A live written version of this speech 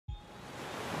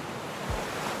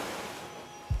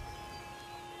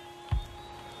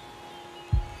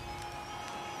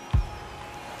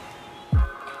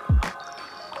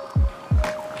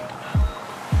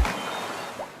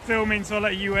filming, so I'll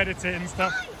let you edit it and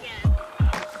stuff.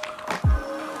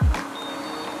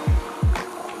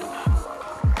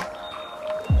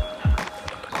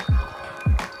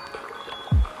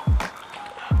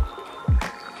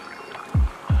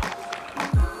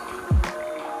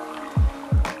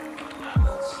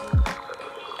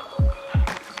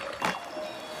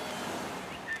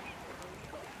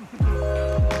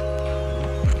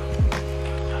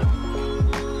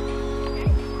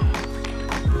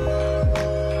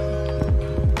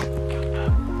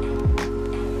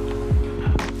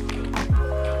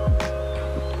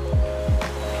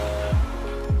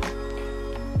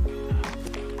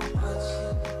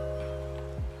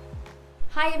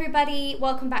 Hi everybody,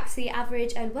 welcome back to The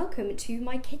Average and welcome to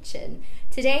my kitchen.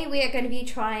 Today we are going to be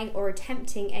trying, or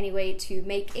attempting anyway, to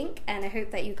make ink, and I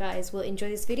hope that you guys will enjoy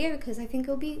this video because I think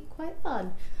it'll be quite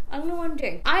fun. I don't know what I'm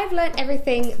doing. I've learned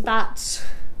everything that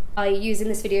I use in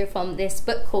this video from this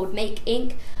book called Make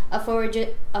Ink, a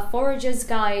Forager's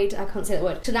Guide, I can't say that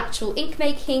word, to Natural Ink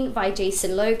Making by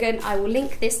Jason Logan. I will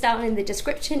link this down in the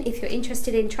description if you're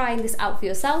interested in trying this out for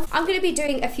yourself. I'm going to be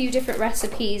doing a few different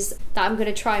recipes that I'm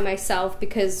going to try myself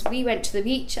because we went to the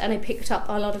beach and I picked up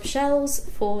a lot of shells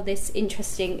for this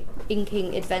interesting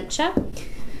inking adventure.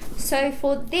 So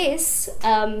for this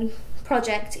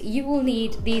project you will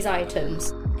need these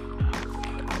items.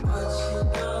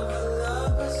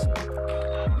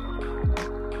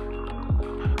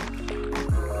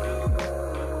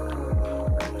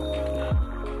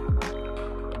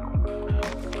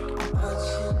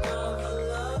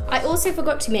 I also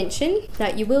forgot to mention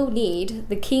that you will need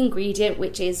the key ingredient,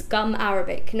 which is gum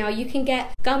arabic. Now you can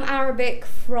get gum arabic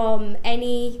from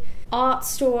any art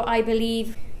store, I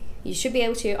believe. You should be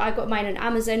able to. I got mine on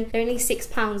Amazon. They're only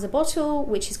 £6 a bottle,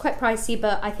 which is quite pricey,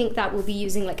 but I think that we'll be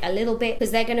using like a little bit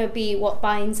because they're going to be what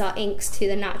binds our inks to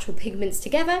the natural pigments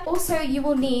together. Also, you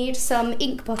will need some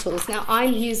ink bottles. Now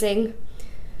I'm using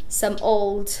some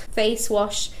old face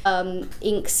wash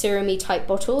ink serum-y type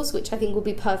bottles, which I think will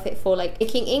be perfect for like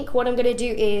making ink. What I'm going to do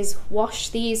is wash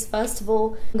these first of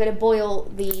all. I'm going to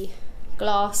boil the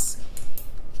glass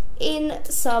in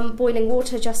some boiling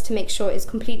water just to make sure it's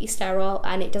completely sterile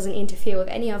and it doesn't interfere with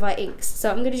any of our inks.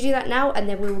 So I'm going to do that now and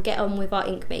then we will get on with our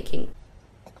ink making.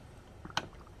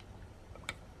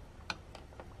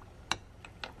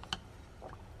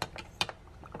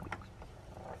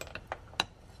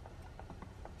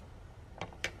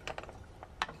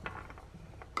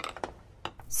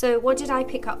 So what did I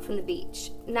pick up from the beach?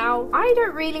 Now, I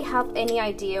don't really have any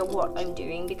idea what I'm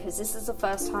doing because this is the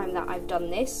first time that I've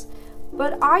done this,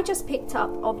 but I just picked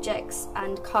up objects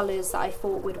and colours that I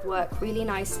thought would work really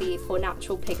nicely for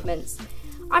natural pigments.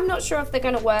 I'm not sure if they're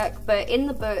going to work, but in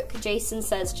the book, Jason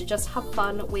says to just have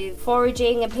fun with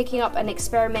foraging and picking up and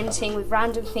experimenting with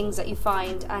random things that you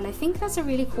find, and I think that's a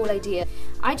really cool idea.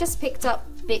 I just picked up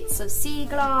bits of sea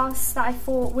glass that I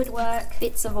thought would work,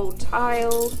 bits of old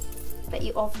tile that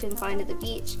you often find at the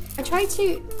beach. I tried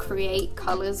to create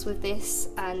colours with this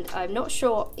and I'm not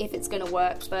sure if it's going to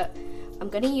work, but I'm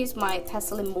going to use my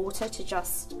pestle and mortar to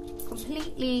just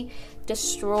completely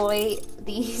destroy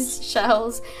these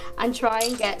shells and try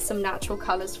and get some natural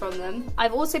colours from them.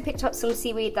 I've also picked up some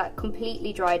seaweed that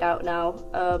completely dried out now.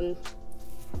 I'm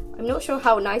not sure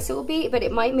how nice it will be, but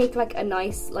it might make like a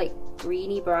nice like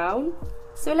greeny brown.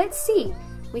 So let's see.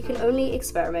 We can only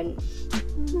experiment.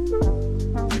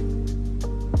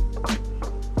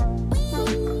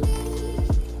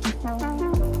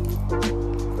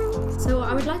 So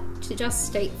I would like to just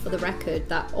state for the record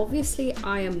that obviously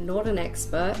I am not an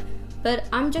expert, but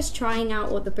I'm just trying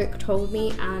out what the book told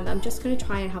me and I'm just going to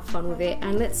try and have fun with it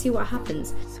and let's see what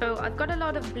happens. So I've got a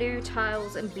lot of blue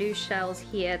tiles and blue shells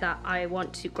here that I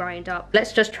want to grind up.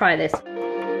 Let's just try this. Got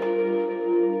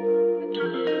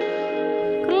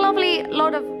a lovely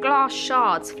lot of glass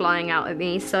shards flying out at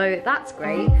me, so that's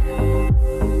great.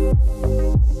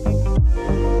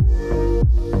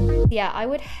 Yeah, I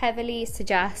would heavily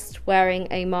suggest wearing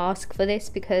a mask for this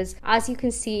because as you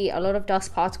can see, a lot of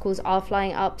dust particles are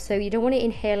flying up, so you don't want to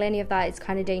inhale any of that. It's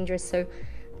kind of dangerous, so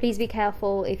please be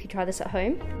careful if you try this at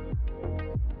home.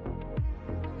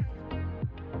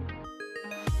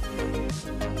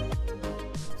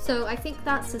 So I think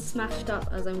that's as smashed up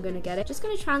as I'm going to get it. Just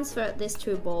going to transfer this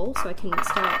to a bowl so I can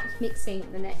start mixing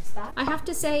the next batch. I have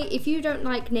to say, if you don't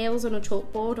like nails on a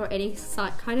chalkboard or any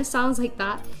kind of sounds like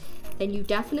that, then you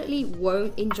definitely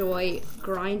won't enjoy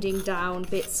grinding down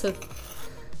bits of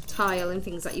tile and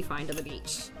things that you find on the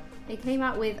beach. They came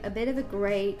out with a bit of a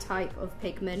grey type of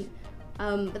pigment,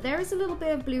 but there is a little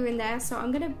bit of blue in there, so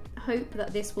I'm going to hope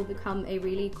that this will become a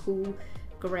really cool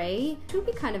grey. It would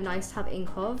be kind of nice to have ink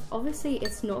of. Obviously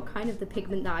it's not kind of the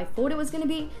pigment that I thought it was going to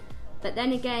be, But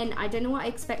then again, I don't know what I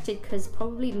expected, because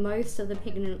probably most of the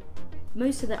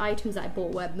items that I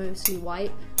bought were mostly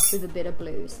white with a bit of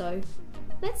blue. So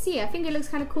let's see, I think it looks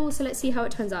kind of cool, so let's see how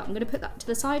it turns out. I'm going to put that to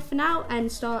the side for now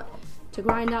and start to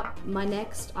grind up my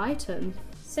next item.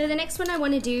 So the next one I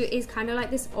want to do is kind of like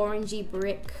this orangey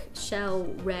brick shell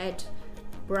red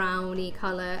browny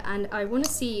color, and I want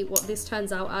to see what this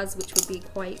turns out as, which would be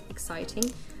quite exciting.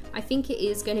 I think it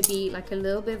is going to be like a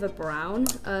little bit of a brown,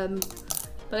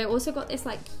 but I also got this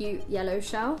like cute yellow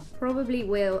shell. Probably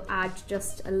will add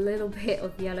just a little bit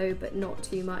of yellow, but not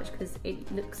too much, because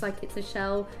it looks like it's a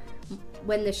shell.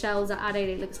 When the shells are added,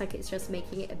 it looks like it's just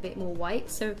making it a bit more white.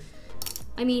 So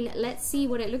I mean, let's see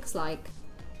what it looks like.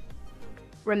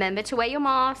 Remember to wear your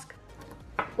mask.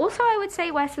 Also, I would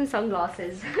say wear some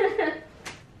sunglasses.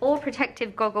 Or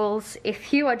protective goggles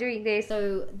if you are doing this.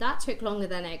 So that took longer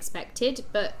than I expected,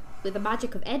 but with the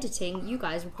magic of editing, you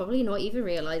guys will probably not even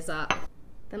realize that.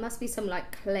 There must be some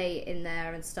like clay in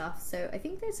there and stuff. So I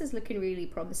think this is looking really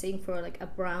promising for like a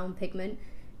brown pigment.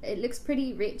 It looks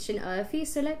pretty rich and earthy,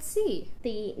 so let's see.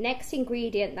 The next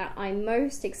ingredient that I'm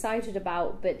most excited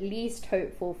about but least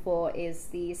hopeful for is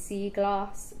the sea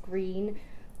glass green,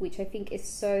 which I think is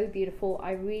so beautiful.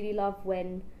 I really love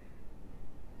when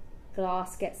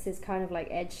glass gets this kind of like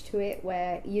edge to it,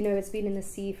 where you know it's been in the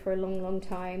sea for a long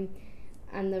time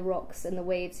and the rocks and the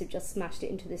waves have just smashed it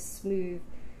into this smooth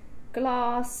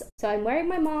glass. So I'm wearing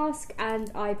my mask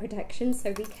and eye protection,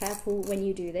 so be careful when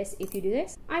you do this, if you do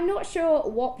this. I'm not sure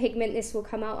what pigment this will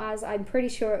come out as. I'm pretty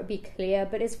sure it will be clear,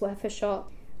 but it's worth a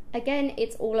shot. Again,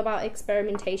 it's all about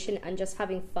experimentation and just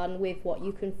having fun with what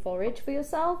you can forage for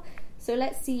yourself. So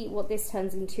let's see what this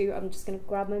turns into. I'm just going to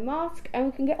grab my mask and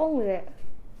we can get on with it.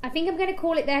 I think I'm going to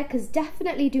call it there, because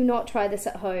definitely do not try this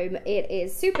at home. It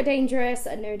is super dangerous,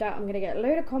 and no doubt I'm going to get a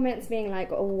load of comments being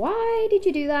like, oh, why did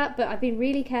you do that? But I've been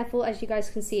really careful. As you guys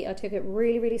can see, I took it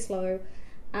really slow,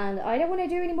 and I don't want to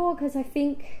do anymore because I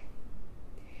think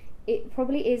it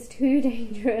probably is too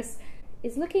dangerous.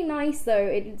 It's looking nice though.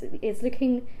 It's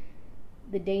looking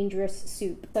the dangerous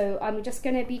soup. So I'm just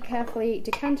going to be carefully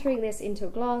decanting this into a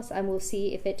glass, and we'll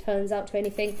see if it turns out to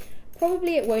anything.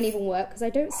 Probably it won't even work because I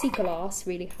don't see glass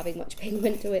really having much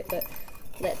pigment to it, but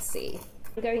let's see.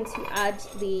 I'm going to add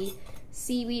the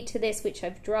seaweed to this, which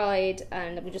I've dried,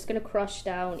 and I'm just going to crush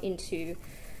down into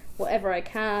whatever I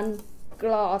can.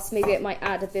 Glass, maybe it might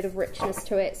add a bit of richness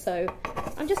to it. So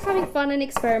I'm just having fun and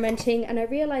experimenting, and I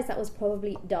realized that was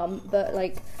probably dumb, but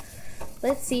like,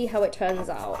 let's see how it turns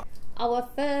out. Our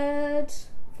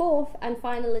fourth and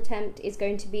final attempt is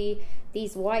going to be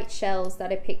these white shells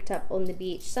that I picked up on the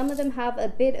beach. Some of them have a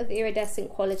bit of iridescent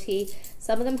quality,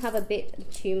 some of them have a bit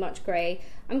too much grey.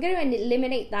 I'm going to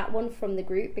eliminate that one from the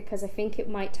group because I think it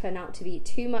might turn out to be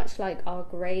too much like our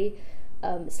grey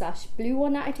slash blue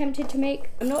one that I attempted to make.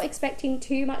 I'm not expecting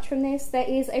too much from this. There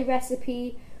is a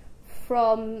recipe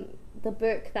from the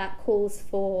book that calls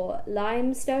for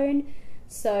limestone,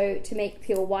 so to make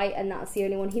pure white, and that's the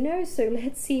only one he knows. So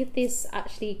let's see if this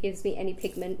actually gives me any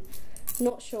pigment.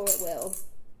 Not sure it will.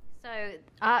 So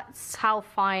that's how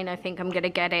fine I think I'm gonna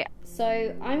get it.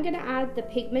 So I'm gonna add the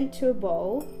pigment to a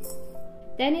bowl.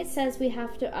 Then it says we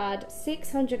have to add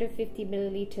 650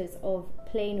 milliliters of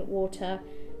plain water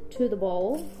to the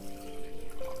bowl.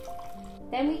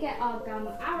 Then we get our gum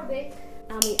arabic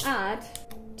and we add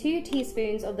 2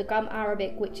 teaspoons of the gum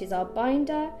arabic, which is our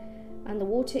binder, and the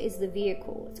water is the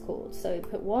vehicle, it's called. So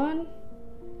put 1,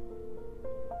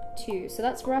 2, so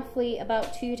that's roughly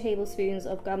about 2 tablespoons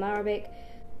of gum arabic.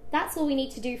 That's all we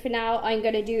need to do for now. I'm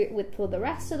going to do it for the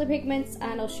rest of the pigments,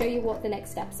 and I'll show you what the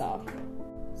next steps are.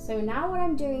 So now what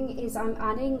I'm doing is I'm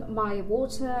adding my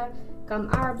water, gum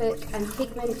arabic and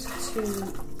pigment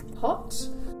to pot.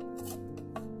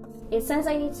 It says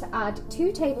I need to add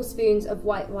 2 tablespoons of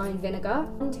white wine vinegar,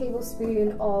 1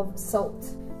 tablespoon of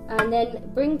salt, and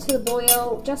then bring to the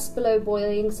boil, just below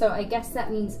boiling, so I guess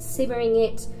that means simmering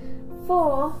it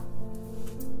for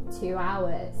 2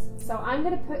 hours. So I'm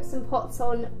going to put some pots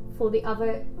on for the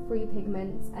other 3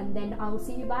 pigments, and then I'll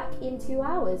see you back in 2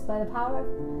 hours by the power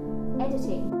of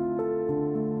editing.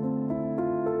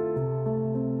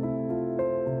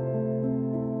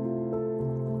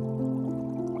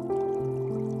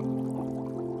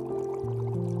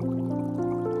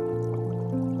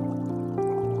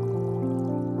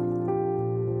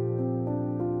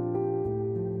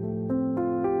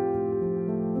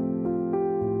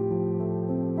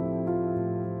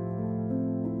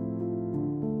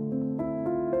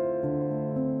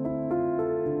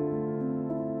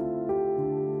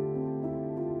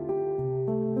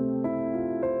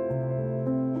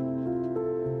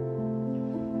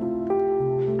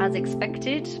 as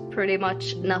expected, pretty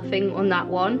much nothing on that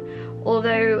one,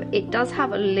 although it does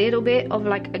have a little bit of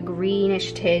like a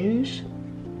greenish tinge.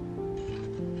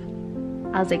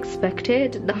 As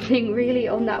expected, nothing really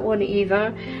on that one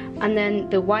either. And then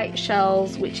the white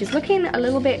shells, which is looking a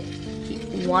little bit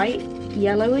white,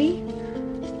 yellowy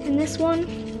in this one.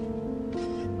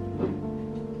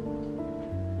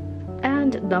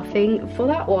 And nothing for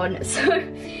that one. So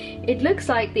it looks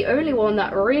like the only one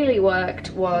that really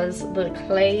worked was the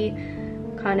clay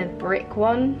kind of brick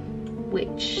one,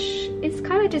 which is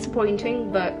kind of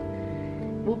disappointing, but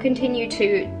we'll continue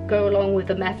to go along with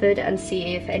the method and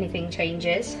see if anything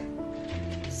changes.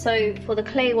 So for the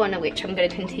clay one, which I'm going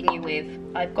to continue with,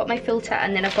 I've got my filter,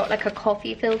 and then I've got like a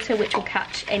coffee filter which will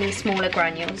catch any smaller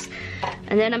granules.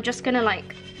 And then I'm just going to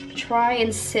like try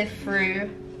and sift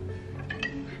through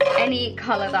any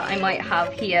colour that I might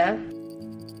have here.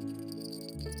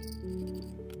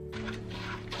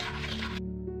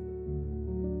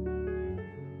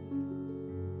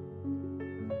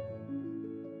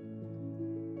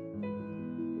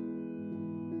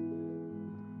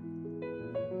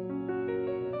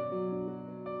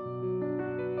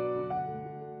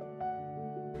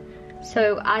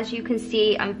 So as you can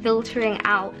see, I'm filtering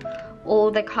out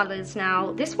all the colors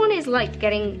now. This one is like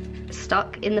getting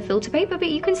stuck in the filter paper, but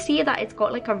you can see that it's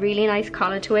got like a really nice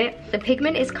color to it. The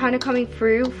pigment is kind of coming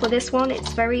through for this one.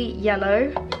 It's very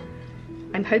yellow.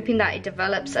 I'm hoping that it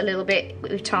develops a little bit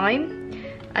with time.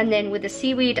 And then with the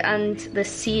seaweed and the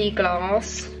sea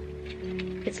glass,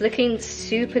 it's looking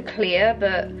super clear,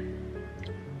 but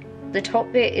the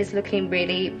top bit is looking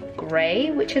really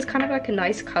grey, which is kind of like a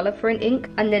nice colour for an ink.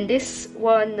 And then this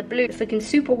one, the blue, is looking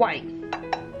super white,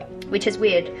 which is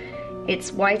weird.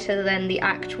 It's whiter than the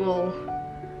actual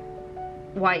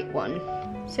white one.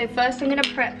 So first I'm going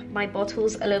to prep my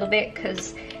bottles a little bit,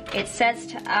 because it says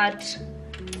to add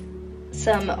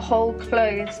some whole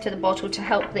cloves to the bottle to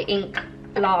help the ink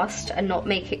last and not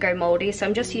make it go mouldy. So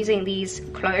I'm just using these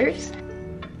cloves.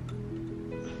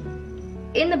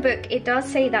 In the book, it does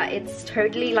say that it's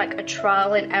totally like a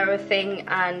trial and error thing,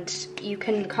 and you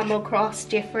can come across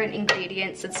different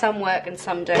ingredients, and some work and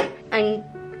some don't. And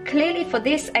clearly for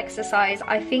this exercise,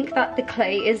 I think that the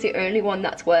clay is the only one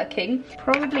that's working.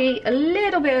 Probably a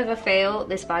little bit of a fail,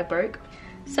 this bag broke.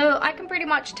 So I can pretty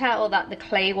much tell that the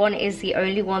clay one is the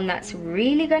only one that's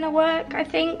really gonna work, I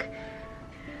think.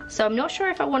 So I'm not sure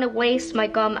if I want to waste my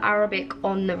gum arabic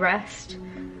on the rest.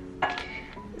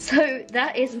 So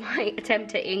that is my attempt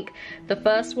to ink. The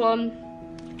first one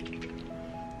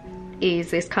is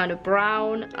this kind of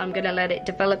brown. I'm gonna let it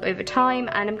develop over time,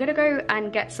 and I'm gonna go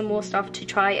and get some more stuff to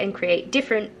try and create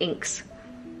different inks.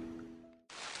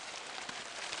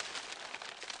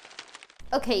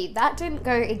 Okay, that didn't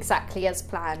go exactly as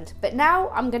planned, but now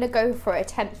I'm gonna go for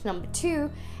attempt number 2,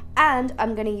 and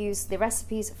I'm gonna use the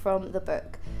recipes from the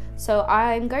book. So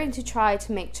I'm going to try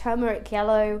to make turmeric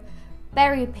yellow,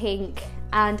 berry pink,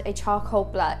 and a charcoal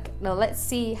black. Now let's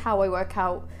see how I work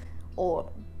out,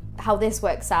 or how this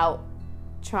works out,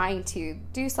 trying to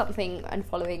do something and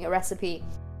following a recipe.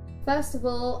 First of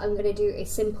all, I'm going to do a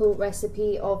simple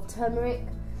recipe of turmeric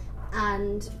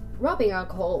and rubbing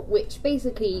alcohol, which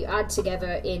basically you add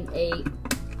together in a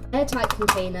airtight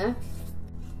container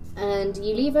and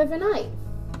you leave overnight.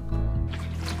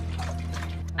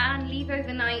 And leave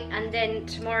overnight, and then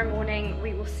tomorrow morning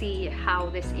we will see how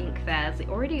this ink fares. It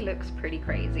already looks pretty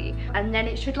crazy, and then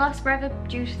it should last forever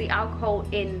due to the alcohol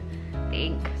in the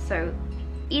ink. So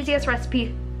easiest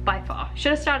recipe by far.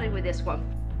 Should have started with this one.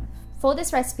 For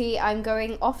this recipe, I'm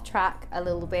going off track a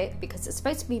little bit because it's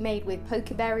supposed to be made with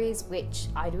pokeberries, which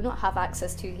I do not have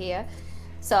access to here.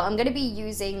 So I'm going to be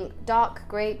using dark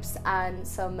grapes and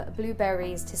some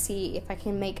blueberries to see if I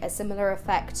can make a similar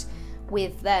effect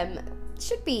with them.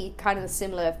 Should be kind of a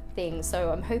similar thing,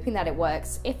 so I'm hoping that it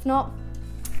works. If not,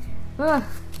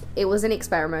 it was an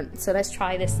experiment, so let's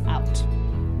try this out.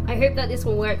 I hope that this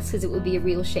one works, because it would be a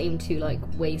real shame to like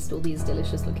waste all these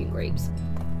delicious looking grapes.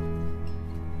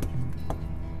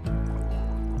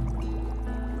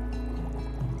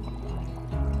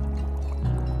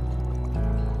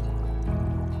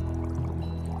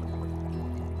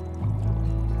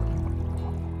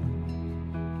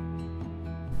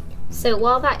 So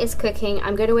while that is cooking,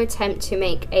 I'm going to attempt to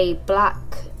make a black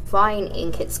vine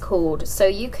ink, it's called. So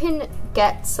you can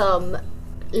get some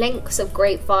lengths of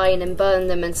grapevine and burn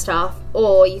them and stuff,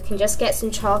 or you can just get some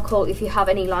charcoal if you have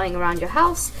any lying around your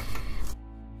house.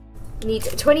 You need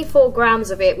 24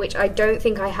 grams of it, which I don't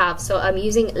think I have, so I'm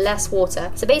using less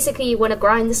water. So basically you want to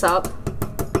grind this up.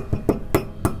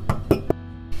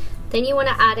 Then you want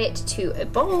to add it to a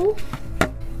bowl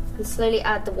and slowly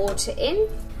add the water in.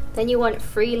 Then you want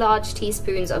 3 large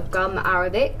teaspoons of gum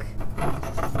arabic.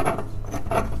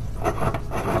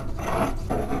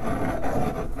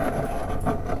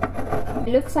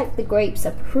 It looks like the grapes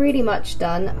are pretty much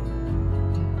done.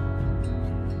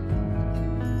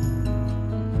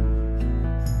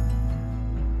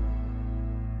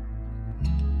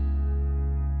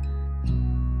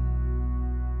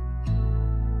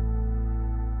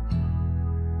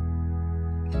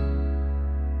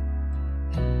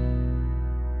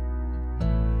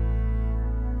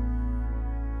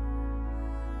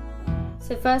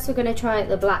 So first we're going to try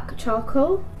the black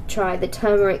charcoal, try the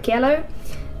turmeric yellow.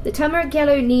 The turmeric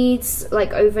yellow needs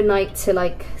like overnight to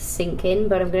like sink in,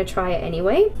 but I'm going to try it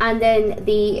anyway. And then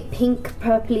the pink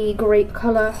purpley grape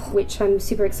colour, which I'm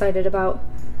super excited about.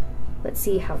 Let's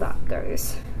see how that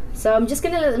goes. So I'm just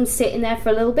going to let them sit in there for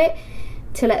a little bit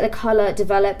to let the colour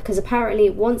develop, because apparently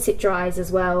once it dries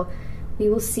as well, we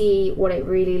will see what it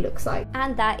really looks like.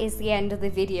 And that is the end of the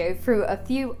video. Through a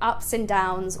few ups and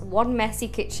downs, one messy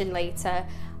kitchen later,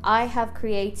 I have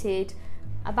created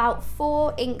about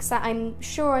 4 inks that I'm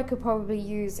sure I could probably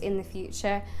use in the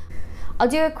future. I'll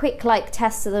do a quick like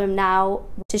test of them now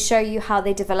to show you how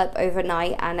they develop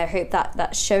overnight, and I hope that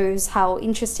that shows how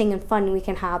interesting and fun we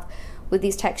can have with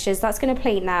these textures. That's going to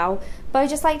play now, but I'd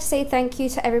just like to say thank you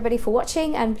to everybody for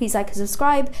watching, and please like and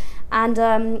subscribe, and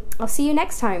I'll see you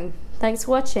next time. Thanks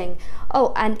for watching.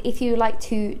 Oh, and if you'd like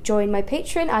to join my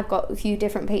Patreon, I've got a few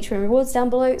different Patreon rewards down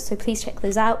below, so please check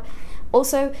those out.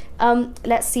 Also,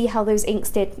 let's see how those inks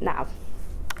did now.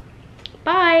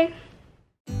 Bye!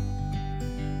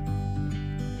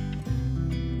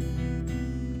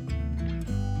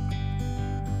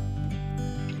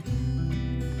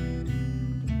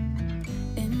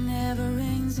 It never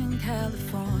rains in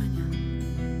California.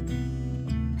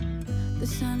 The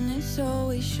sun is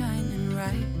always shining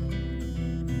bright.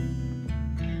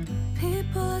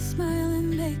 People are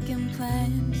smiling, making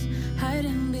plans,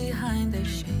 hiding behind their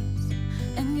shades,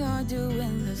 and you're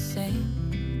doing the same.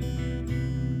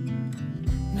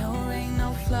 No rain,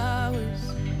 no flowers,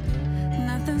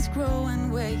 nothing's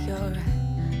growing where you're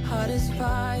at. Heart is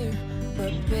fire,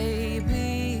 but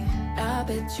baby, I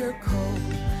bet you're cold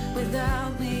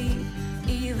without me,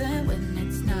 even when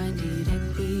it's 90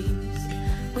 degrees.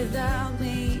 Without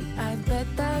me, I bet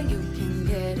that you can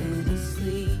get any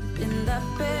sleep in that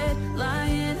bed,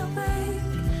 lying awake,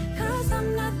 'cause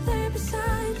I'm not there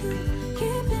beside you,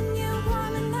 keeping you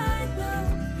warm at night. No,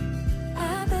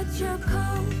 I bet you're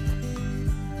cold.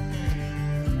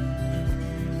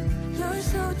 You're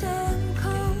so damn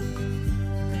cold.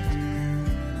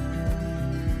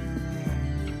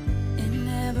 It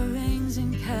never rains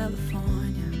in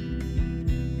California.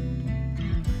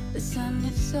 The sun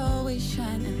is always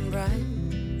shining bright.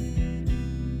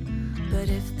 But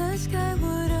if the sky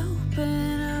would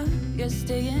open up, you're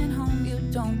staying home, you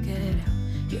don't get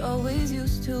out. You always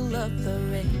used to love the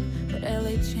rain, but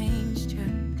LA changed you.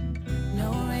 No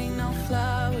rain, no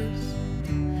flowers,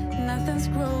 nothing's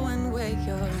growing where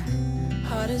you're at.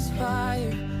 Heart is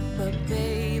fire, but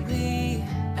baby,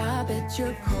 I bet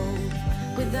you're cold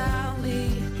without me,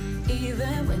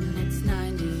 even when it's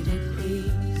 90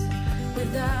 degrees.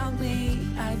 Without me,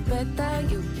 I bet that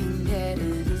you can get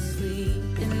any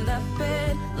sleep in that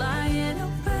bed, lying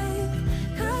awake,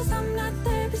 'cause I'm not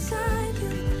there beside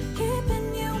you,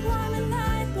 keeping you warm at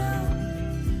night. No,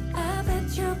 I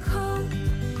bet you're cold.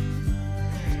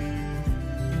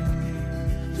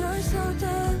 You're so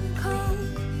damn cold.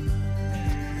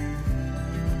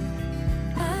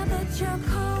 I bet you're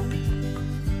cold.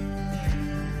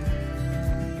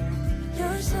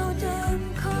 You're so damn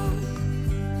cold.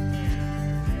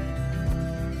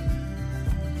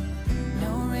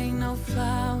 No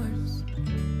flowers,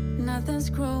 nothing's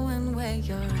growing where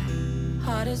you're at.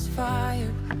 Heart is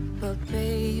fire, but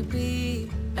baby,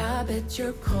 I bet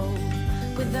you're cold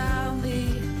without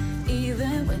me,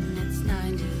 even when it's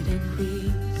 90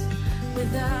 degrees.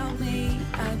 Without me,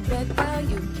 I bet that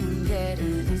you can get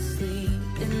any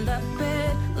sleep in that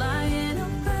bed, lying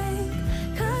awake,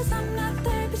 'cause I'm not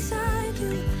there beside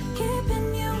you,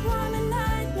 keeping you warm at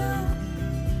night. No,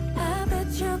 I bet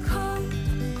you're cold.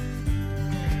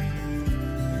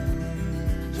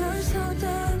 You're so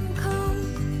damn cold.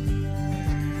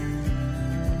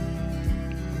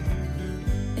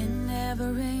 It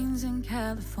never rains in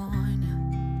California.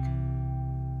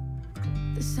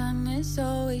 The sun is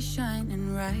always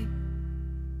shining bright.